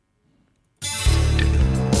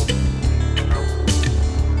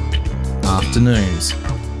afternoons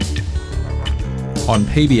on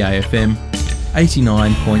PBA-FM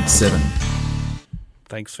 89.7.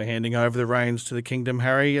 Thanks for handing over the reins to the kingdom,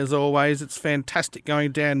 Harry. As always, it's fantastic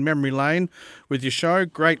going down memory lane with your show.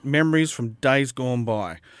 Great memories from days gone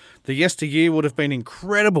by. The yesteryear would have been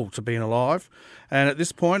incredible to be alive. And at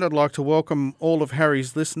this point, I'd like to welcome all of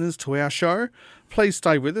Harry's listeners to our show. Please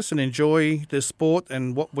stay with us and enjoy the sport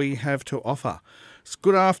and what we have to offer. It's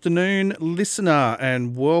good afternoon, listener,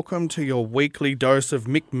 and welcome to your weekly dose of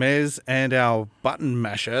Mick Mez and our button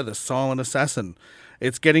masher, the Silent Assassin.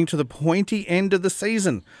 It's getting to the pointy end of the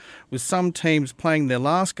season, with some teams playing their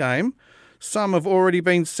last game. Some have already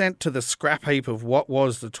been sent to the scrap heap of what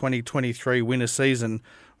was the 2023 winter season,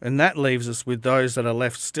 and that leaves us with those that are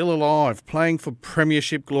left still alive, playing for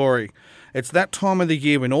premiership glory. It's that time of the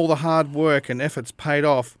year when all the hard work and effort's paid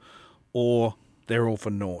off, or they're all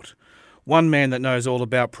for naught. One man that knows all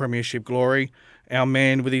about premiership glory, our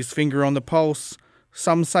man with his finger on the pulse.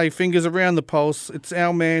 Some say fingers around the pulse. It's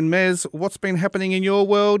our man, Mez. What's been happening in your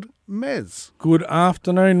world, Mez? Good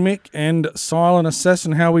afternoon, Mick and Silent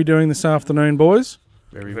Assassin. How are we doing this afternoon, boys?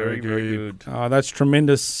 Very good. That's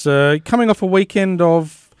tremendous. Coming off a weekend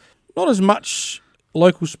of not as much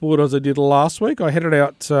local sport as I did last week. I headed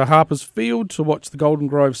out to Harpers Field to watch the Golden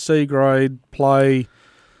Grove C grade play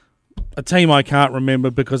a team I can't remember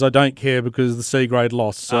because I don't care because the C grade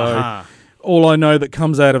lost. So all I know that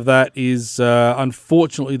comes out of that is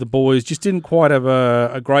unfortunately the boys just didn't quite have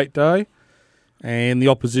a great day, and the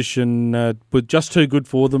opposition were just too good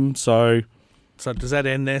for them. So does that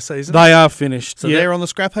end their season? They are finished. So they're on the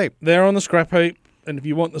scrap heap. They're on the scrap heap, and if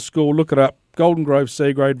you want the score, look it up. Golden Grove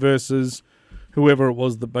C grade versus whoever it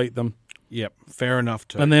was that beat them. Yep, fair enough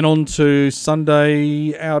too. And then on to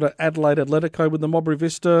Sunday out at Adelaide Atletico with the Mobry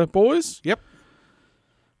Vista boys. Yep.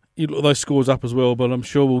 You look those scores up as well, but I'm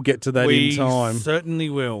sure we'll get to that in time. We certainly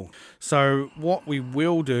will. So what we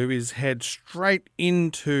will do is head straight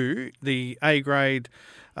into the A-grade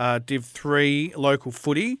Div 3 local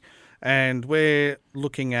footy, and we're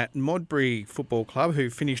looking at Modbury Football Club, who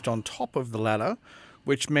finished on top of the ladder,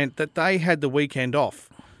 which meant that they had the weekend off.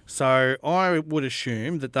 So I would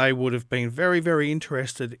assume that they would have been very, very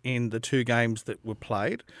interested in the two games that were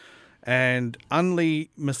played. And Unley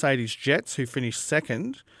Mercedes Jets, who finished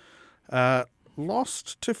second,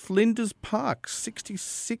 lost to Flinders Park,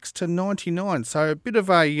 66-99. So a bit of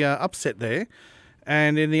a upset there.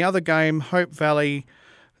 And in the other game, Hope Valley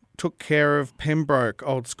took care of Pembroke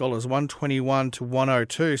Old Scholars,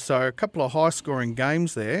 121-102. So a couple of high-scoring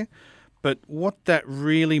games there. But what that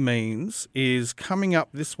really means is coming up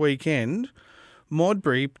this weekend,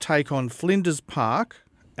 Modbury take on Flinders Park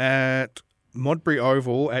at Modbury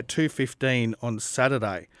Oval at 2:15 on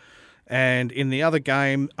Saturday. And in the other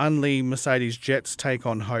game, Unley Mercedes Jets take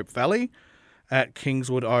on Hope Valley at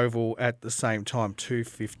Kingswood Oval at the same time,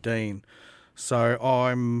 2:15. So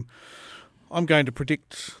I'm going to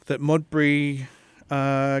predict that Modbury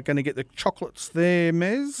going to get the chocolates there,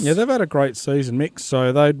 Mez. Yeah, they've had a great season, Mick,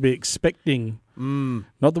 so they'd be expecting,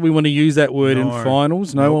 not that we want to use that word in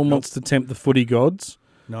finals, no one wants to tempt the footy gods.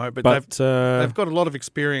 No, but they've got a lot of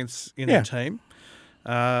experience in their team.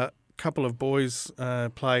 A couple of boys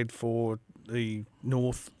played for the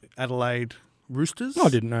North Adelaide Roosters. I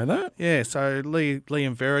didn't know that. Yeah, so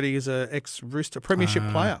Liam Verity is an ex-Rooster premiership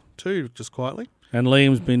player too, just quietly. And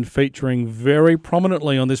Liam's been featuring very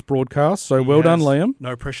prominently on this broadcast, so well done, Liam.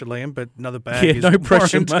 No pressure, Liam, but another bag is no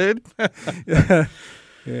pressure, warranted.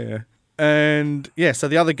 Yeah. And, so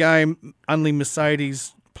the other game, Unley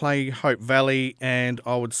Mercedes play Hope Valley, and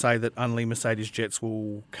I would say that Unley Mercedes Jets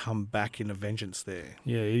will come back in a vengeance there.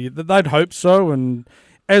 Yeah, they'd hope so, and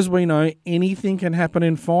as we know, anything can happen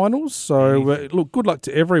in finals, so look, good luck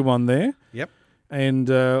to everyone there. Yep. And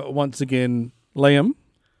once again, Liam,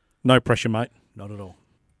 no pressure, mate. Not at all.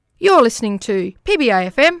 You're listening to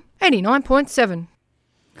PBA-FM 89.7.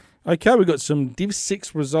 Okay, we've got some Div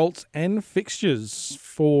 6 results and fixtures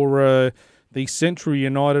for the Central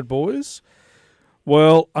United boys.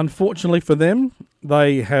 Well, unfortunately for them,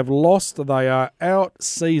 they have lost. They are out,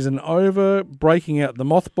 season over, breaking out the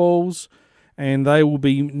mothballs, and they will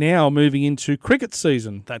be now moving into cricket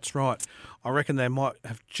season. That's right. I reckon they might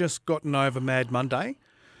have just gotten over Mad Monday,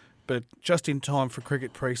 but just in time for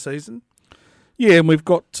cricket pre-season. Yeah, and we've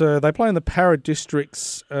got, they play in the Para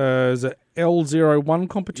Districts as a L01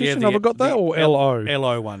 competition. Have I got that? Or LO?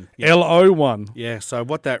 LO1. Yeah. LO1. Yeah, so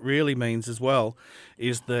what that really means as well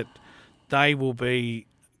is that they will be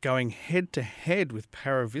going head-to-head with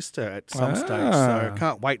Para Vista at some stage. So I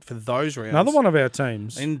can't wait for those rounds. Another one of our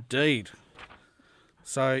teams. Indeed.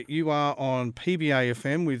 So you are on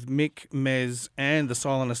PBA-FM with Mick, Mez and the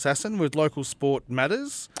Silent Assassin with Local Sport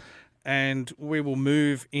Matters. and we will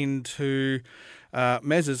move into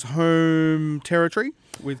Mez's home territory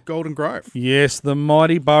with Golden Grove. Yes, the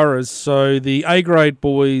mighty Boroughs. So the A-grade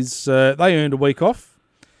boys, they earned a week off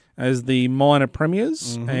as the minor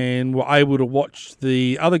premiers and were able to watch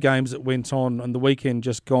the other games that went on the weekend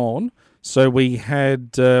just gone. So we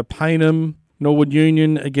had Payneham, Norwood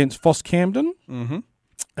Union against Foss Camden. Mm-hmm.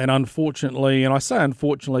 And unfortunately, and I say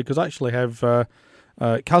unfortunately because I actually have a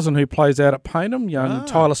cousin who plays out at Payneham, young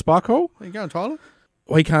Tyler Sparkle. There you go, Tyler.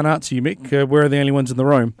 We can't answer you, Mick. We're the only ones in the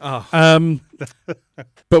room. Oh.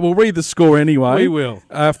 But we'll read the score anyway. We will.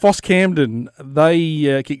 Foss Camden,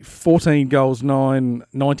 they kicked 14 goals,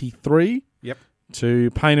 93. Yep.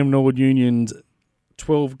 To Payneham Norwood Union's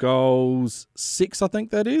 12 goals, 6, I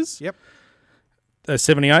think that is. Yep.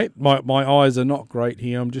 78. My eyes are not great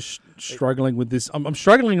here. I'm just struggling with this. I'm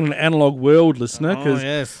struggling in an analog world, listener,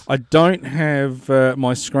 because I don't have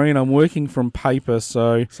my screen. I'm working from paper,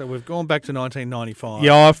 so we've gone back to 1995.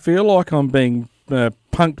 Yeah, I feel like I'm being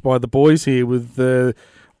punked by the boys here with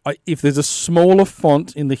if there's a smaller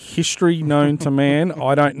font in the history known to man,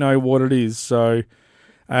 I don't know what it is. So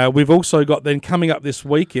we've also got then coming up this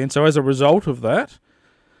weekend, so as a result of that,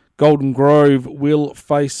 Golden Grove will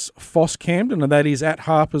face Foss Camden, and that is at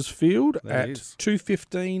Harper's Field at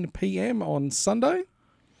 2:15 p.m. on Sunday.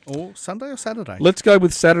 Or Sunday or Saturday? Let's go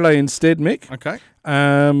with Saturday instead, Mick. Okay.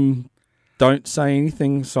 Don't say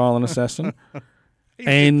anything, Silent Assassin.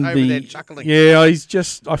 And over there chuckling. Yeah, he's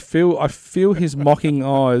just. I feel his mocking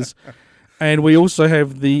eyes. And we also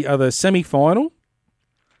have the other semi-final,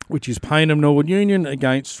 which is Payneham Norwood Union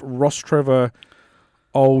against Rostrevor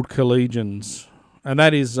Old Collegians. And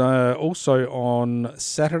that is also on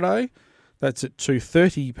Saturday. That's at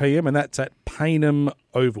 2:30 p.m. and that's at Payneham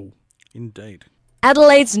Oval. Indeed.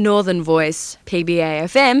 Adelaide's Northern Voice,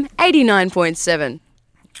 PBA-FM 89.7.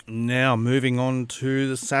 Now moving on to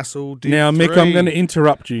the Sassel Div Now, 3. Mick, I'm going to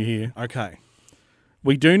interrupt you here. Okay.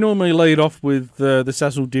 We do normally lead off with the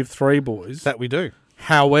Sassel Div 3 boys. That we do.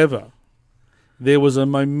 However, there was a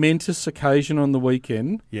momentous occasion on the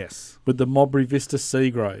weekend. Yes. With the Modbury Vista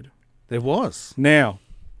C grade. There was. Now,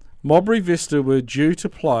 Modbury Vista were due to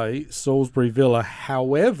play Salisbury Villa.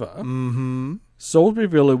 However, Salisbury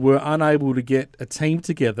Villa were unable to get a team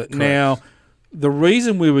together. Correct. Now, the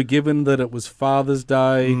reason we were given that it was Father's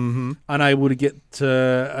Day, unable to get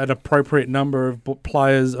an appropriate number of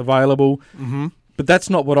players available, but that's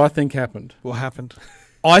not what I think happened. What happened?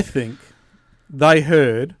 I think they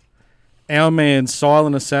heard our man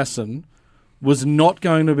Silent Assassin was not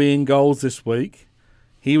going to be in goals this week.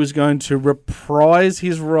 He was going to reprise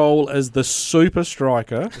his role as the super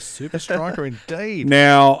striker. The super striker, indeed.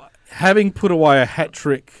 Now, having put away a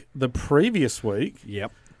hat-trick the previous week,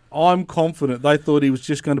 I'm confident they thought he was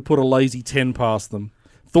just going to put a lazy 10 past them.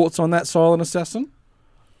 Thoughts on that, Silent Assassin?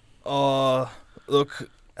 Look,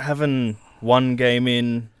 having one game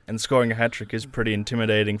in and scoring a hat-trick is pretty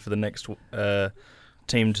intimidating for the next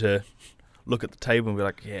team to look at the table and be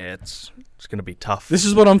like, yeah, it's going to be tough. This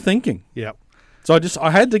is what I'm thinking. Yep. So I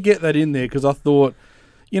had to get that in there because I thought,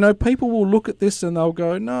 people will look at this and they'll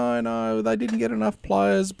go, no, they didn't get enough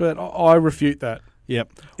players, but I refute that.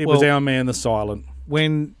 Yep. It was our man, the Silent.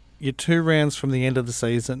 When you're 2 rounds from the end of the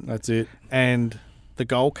season. That's it. And the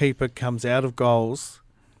goalkeeper comes out of goals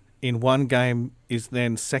in one game, is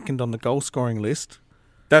then second on the goal scoring list.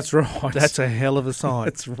 That's right. That's a hell of a sign.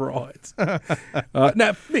 That's right. Now,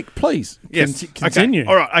 Mick, please Okay. continue.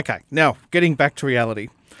 All right, okay. Now, getting back to reality.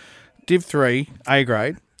 Div 3, A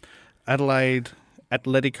grade, Adelaide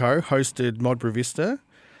Atletico hosted Modbury Vista,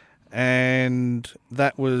 and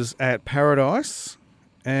that was at Paradise.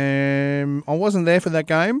 I wasn't there for that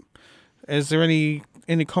game. Is there any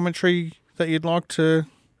commentary that you'd like to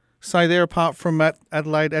say there, apart from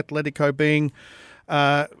Adelaide Atletico being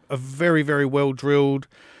a very, very well-drilled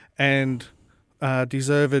and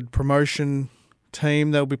deserved promotion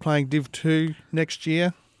team? They'll be playing Div 2 next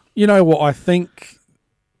year. You know what, I think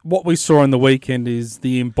what we saw on the weekend is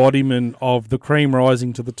the embodiment of the cream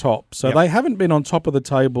rising to the top. So they haven't been on top of the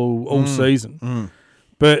table all season.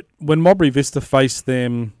 But when Modbury Vista faced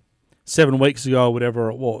them 7 weeks ago or whatever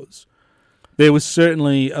it was, there was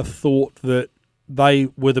certainly a thought that they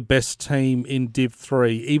were the best team in Div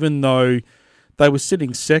 3, even though they were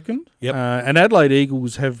sitting second. Yep. And Adelaide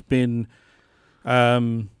Eagles have been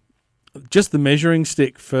just the measuring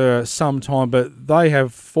stick for some time, but they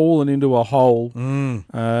have fallen into a hole. And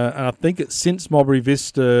I think it's since Modbury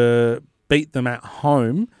Vista beat them at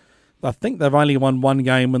home, I think they've only won one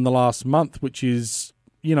game in the last month, which is,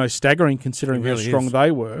 staggering considering how strong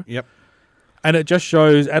they were. Yep. And it just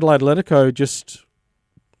shows Adelaide Atletico just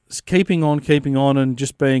keeping on, and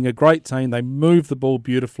just being a great team. They moved the ball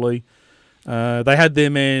beautifully. They had their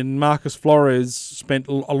man Marcus Flores spent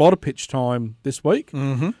a lot of pitch time this week.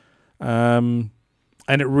 Mm-hmm.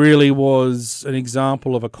 And it really was an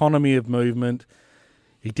example of economy of movement.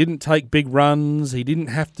 He didn't take big runs. He didn't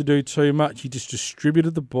have to do too much. He just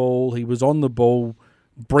distributed the ball. He was on the ball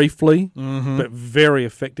briefly, but very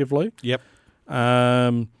effectively. Yep.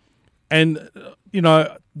 And,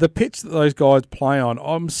 the pitch that those guys play on,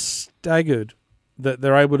 I'm staggered that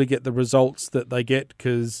they're able to get the results that they get,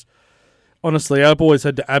 because honestly, our boys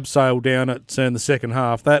had to abseil down it in the second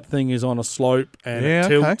half. That thing is on a slope and it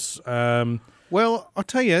tilts. Okay. Well, I'll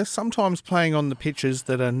tell you, sometimes playing on the pitches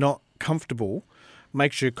that are not comfortable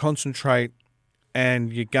makes you concentrate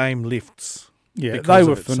and your game lifts. Yeah, because they of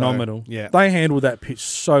were it. phenomenal. So, yeah. They handled that pitch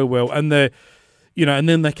so well. And and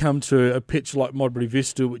then they come to a pitch like Modbury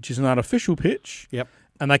Vista, which is an unofficial pitch. Yep.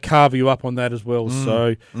 And they carve you up on that as well.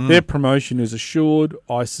 So their promotion is assured.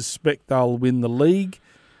 I suspect they'll win the league.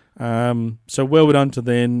 So well done to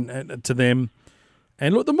them.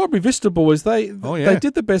 And look, the Modbury Vista boys, they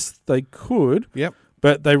did the best they could. Yep.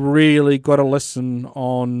 But they really got a lesson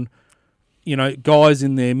on, guys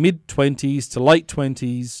in their mid-20s to late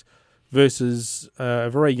 20s versus a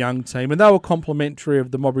very young team. And they were complimentary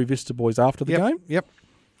of the Modbury Vista boys after the game. Yep.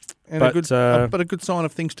 And But, a good sign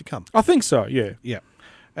of things to come. I think so, yeah. Yeah,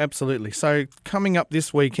 absolutely. So coming up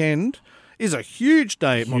this weekend is a huge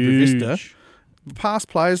day at Modbury Vista. Past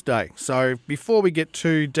Players Day. So before we get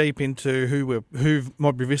too deep into who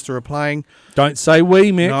Modbury Vista are playing, Don't say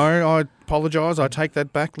we, Mick. no, I apologise. I take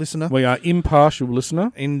that back, listener. We are impartial,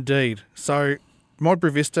 listener. Indeed. So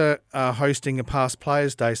Modbury Vista are hosting a Past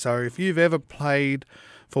Players Day. So if you've ever played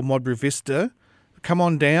for Modbury Vista, come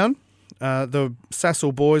on down. The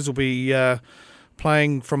Sassel boys will be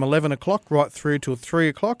playing from 11 o'clock right through till 3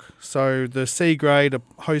 o'clock. So the C grade are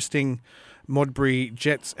hosting Modbury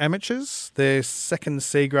Jets Amateurs, their second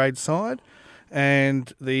C grade side,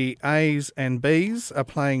 and the A's and B's are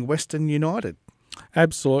playing Western United.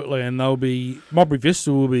 Absolutely, and Modbury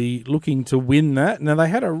Vista will be looking to win that. Now, they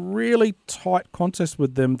had a really tight contest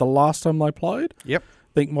with them the last time they played. Yep.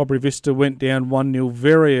 I think Modbury Vista went down 1-0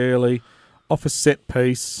 very early off a set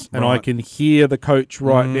piece, and I can hear the coach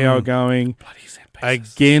right now going, Bloody set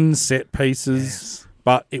pieces. again set pieces. Yes.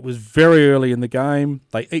 But it was very early in the game.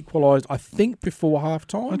 They equalised, I think, before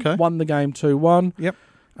half-time. Okay. Won the game 2-1. Yep.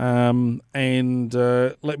 And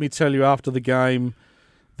let me tell you, after the game,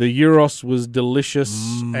 the Euros was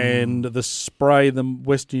delicious, and the spray the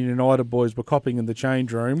Western United boys were copying in the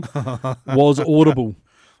change room was audible.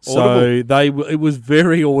 So it was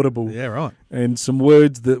very audible. Yeah, right. And some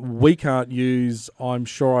words that we can't use, I'm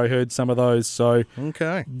sure I heard some of those. So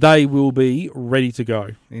Okay. they will be ready to go.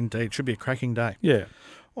 Indeed. Should be a cracking day. Yeah.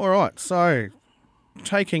 All right. So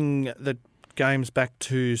taking the games back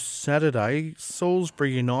to Saturday,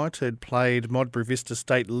 Salisbury United played Modbury Vista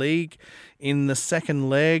State League in the second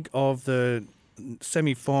leg of the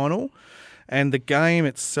semi-final. And the game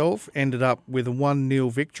itself ended up with a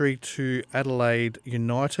 1-0 victory to Adelaide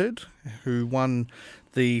United, who won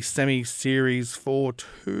the semi-series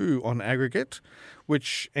 4-2 on aggregate,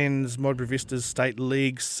 which ends Modbury Vista's State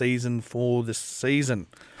League season for the season.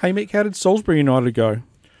 Hey, Mick, how did Salisbury United go?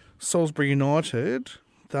 Salisbury United,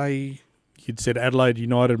 You'd said Adelaide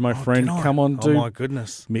United, my friend. did I? Come on, Oh, my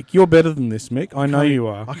goodness. Mick, you're better than this, Mick. I know you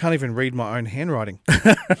are. I can't even read my own handwriting.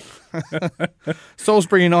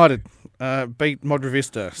 Salisbury United beat Modbury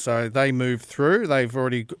Vista, so they moved through. They've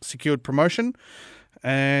already secured promotion,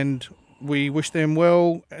 and we wish them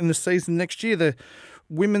well in the season next year. The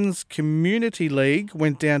Women's Community League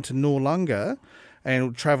went down to Noarlunga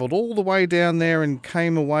and travelled all the way down there and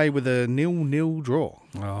came away with a 0-0 draw.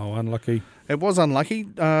 Oh, unlucky. It was unlucky.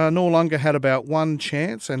 Noarlunga had about one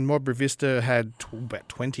chance and Modbury Vista had about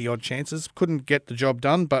 20-odd chances. Couldn't get the job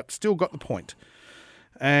done, but still got the point.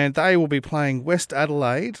 And they will be playing West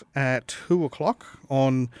Adelaide at 2 o'clock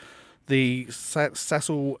on the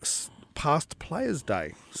Sassel Past Players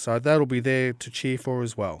Day. So that'll be there to cheer for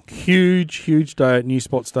as well. Huge day at New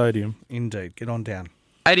Spot Stadium. Indeed. Get on down.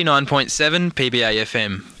 89.7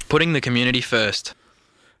 PBA-FM, putting the community first.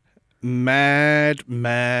 Mad.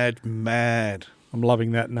 I'm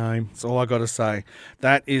loving that name. That's all I got to say.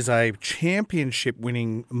 That is a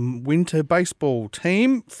championship-winning winter baseball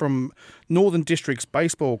team from Northern Districts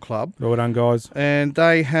Baseball Club. Well done, guys. And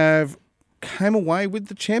they have came away with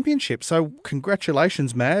the championship. So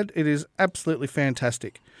congratulations, Mad. It is absolutely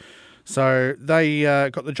fantastic. So they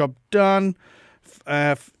got the job done.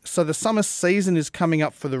 So the summer season is coming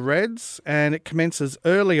up for the Reds, and it commences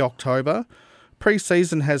early October.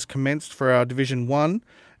 Pre-season has commenced for our Division 1,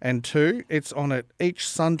 and 2. It's on at each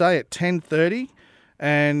Sunday at 10:30,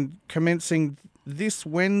 and commencing this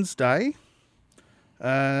Wednesday.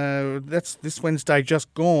 That's this Wednesday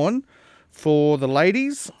just gone for the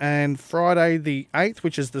ladies, and Friday the 8th,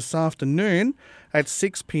 which is this afternoon, at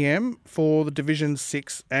 6 p.m. for the Division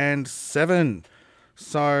 6 and 7.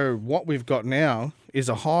 So what we've got now is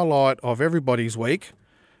a highlight of everybody's week,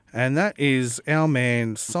 and that is our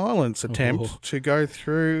man Silent's attempt to go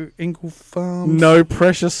through Ingle Farm. No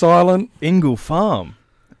pressure, Silent. Ingle Farm.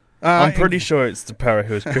 I'm pretty sure it's the Para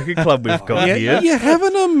Hills Cricket Club we've got here. You're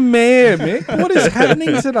having a mare, Mick. What is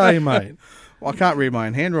happening today, mate? Well, I can't read my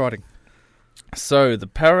own handwriting. So, the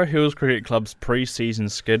Para Hills Cricket Club's pre-season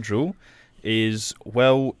schedule is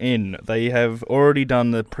well in. They have already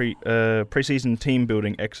done the pre-season team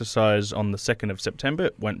building exercise on the 2nd of September.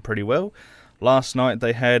 It went pretty well. Last night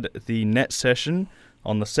they had the net session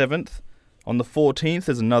on the 7th. On the 14th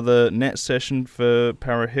there's another net session for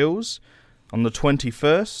Para Hills. On the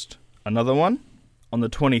 21st, another one. On the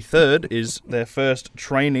 23rd is their first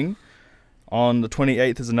training. On the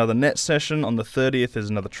 28th is another net session. On the 30th is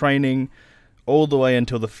another training. All the way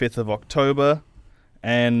until the 5th of October.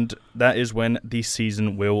 And that is when the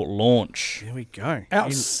season will launch. There we go.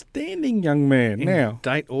 Outstanding young man. Now,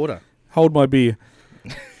 date order. Hold my beer.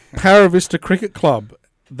 Para Vista Cricket Club.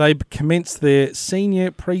 They commenced their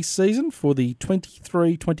senior pre-season for the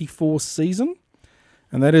 23-24 season.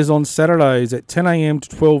 And that is on Saturdays at 10 a.m. to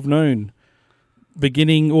 12 noon.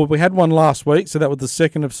 We had one last week, so that was the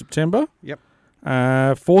 2nd of September. Yep.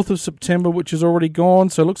 4th of September, which is already gone.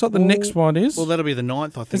 So it looks like the next one is... Well, that'll be the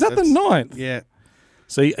 9th, I think. Is that the 9th? Yeah.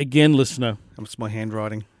 See, again, listener. It's my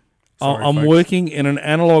handwriting. Sorry, I'm folks. working in an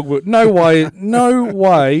analogue... No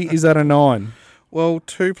way is that a 9. Well,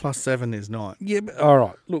 2 plus 7 is 9. Yeah, but, all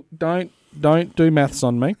right. Look, don't do maths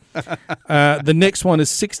on me. The next one is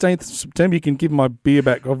 16th of September. You can give my beer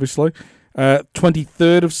back, obviously.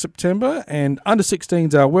 23rd of September, and under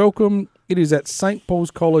 16s are welcome. It is at St.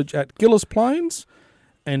 Paul's College at Gillis Plains,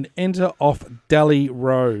 and enter off Daly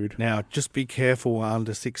Road. Now, just be careful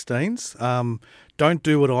under 16s. Don't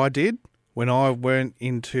do what I did when I went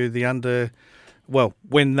into the under... Well,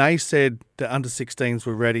 when they said the under 16s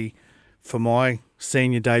were ready for my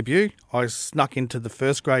senior debut, I snuck into the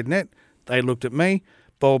first grade net. They looked at me,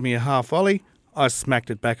 bowled me a half volley. I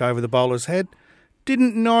smacked it back over the bowler's head.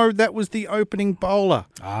 Didn't know that was the opening bowler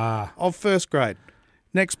of first grade.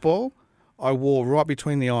 Next ball, I wore right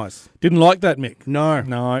between the eyes. Didn't like that, Mick?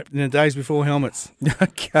 No. In the days before helmets.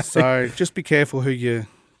 Okay. So just be careful who you're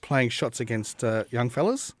playing shots against, young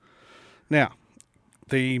fellas. Now,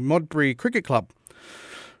 the Modbury Cricket Club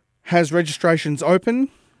has registrations open,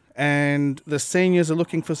 and the seniors are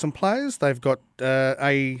looking for some players. They've got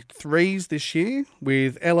A3s this year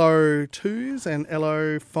with LO2s and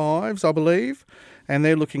LO5s, I believe. And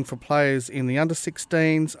they're looking for players in the under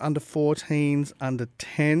 16s, under 14s, under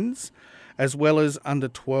 10s, as well as under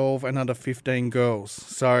 12 and under 15 girls.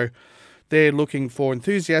 So they're looking for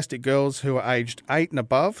enthusiastic girls who are aged 8 and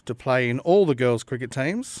above to play in all the girls' cricket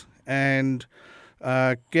teams, and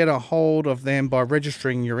get a hold of them by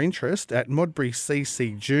registering your interest at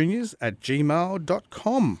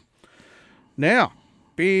modburyccjuniors@gmail.com. Now,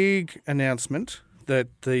 big announcement that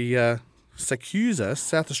the SACUSA,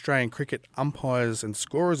 South Australian Cricket Umpires and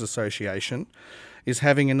Scorers Association, is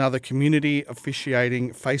having another community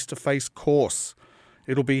officiating face-to-face course.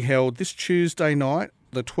 It'll be held this Tuesday night,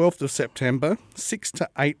 the 12th of September, 6 to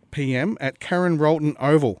 8 p.m. at Karen Rolton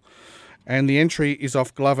Oval. And the entry is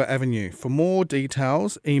off Glover Avenue. For more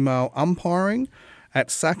details, email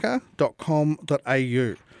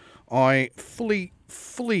umpiring@saka.com.au. I fully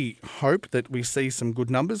hope that we see some good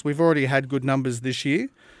numbers. We've already had good numbers this year.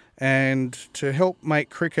 And to help make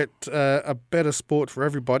cricket a better sport for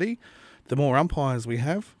everybody, the more umpires we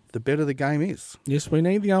have, the better the game is. Yes, we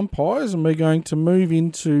need the umpires, and we're going to move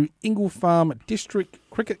into Ingle Farm District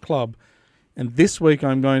Cricket Club. And this week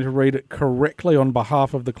I'm going to read it correctly on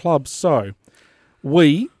behalf of the club. So,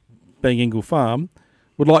 we, being Ingle Farm,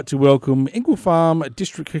 would like to welcome Ingle Farm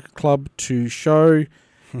District Cricket Club to show,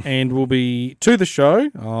 and we'll be to the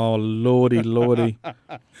show. Oh, lordy.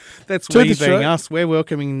 That's we being us. We're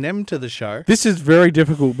welcoming them to the show. This is very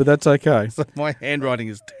difficult, but that's okay. So my handwriting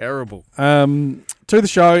is terrible. To the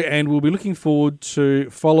show, and we'll be looking forward to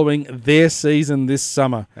following their season this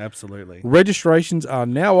summer. Absolutely. Registrations are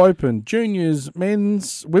now open. Juniors,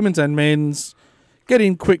 men's, women's and men's. Get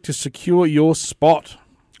in quick to secure your spot.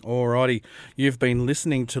 Alrighty. You've been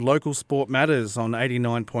listening to Local Sport Matters on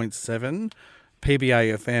 89.7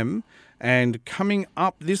 PBA-FM. And coming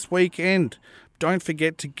up this weekend, don't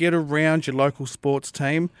forget to get around your local sports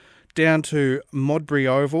team. down to Modbury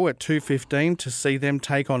Oval at 2:15 to see them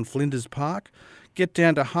take on Flinders Park. Get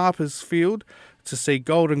down to Harpers Field to see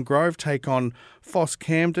Golden Grove take on Foss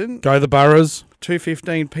Camden. Go the Boroughs.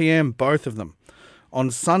 2:15 p.m, both of them. On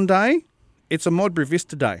Sunday, it's a Modbury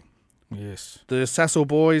Vista Day. Yes. The Sassel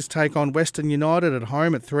boys take on Western United at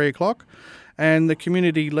home at 3 o'clock, and the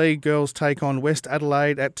Community League girls take on West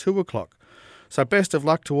Adelaide at 2 o'clock. So best of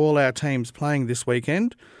luck to all our teams playing this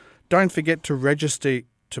weekend. Don't forget to register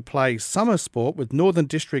to play summer sport with Northern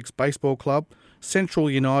Districts Baseball Club, Central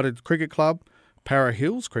United Cricket Club, Para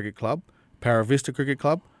Hills Cricket Club, Para Vista Cricket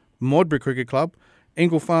Club, Modbury Cricket Club,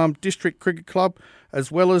 Ingle Farm District Cricket Club,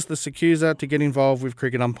 as well as the Secusa to get involved with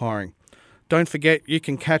cricket umpiring. Don't forget you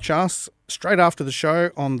can catch us straight after the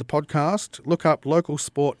show on the podcast. Look up Local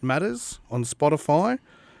Sport Matters on Spotify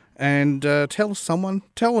and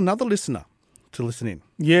tell another listener to listen in.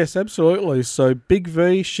 Yes, absolutely. So Big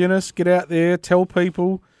V, Shinnis, get out there, tell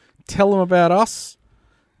people, tell them about us.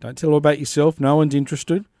 Don't tell them about yourself. No one's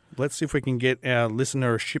interested. Let's see if we can get our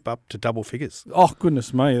listenership up to double figures. Oh,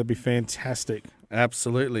 goodness me, that'd be fantastic.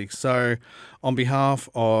 Absolutely. So on behalf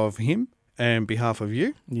of him and behalf of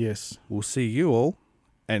you, Yes. we'll see you all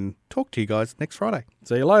and talk to you guys next Friday.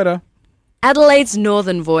 See you later. Adelaide's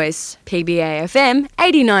Northern Voice, PBA-FM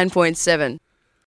 89.7.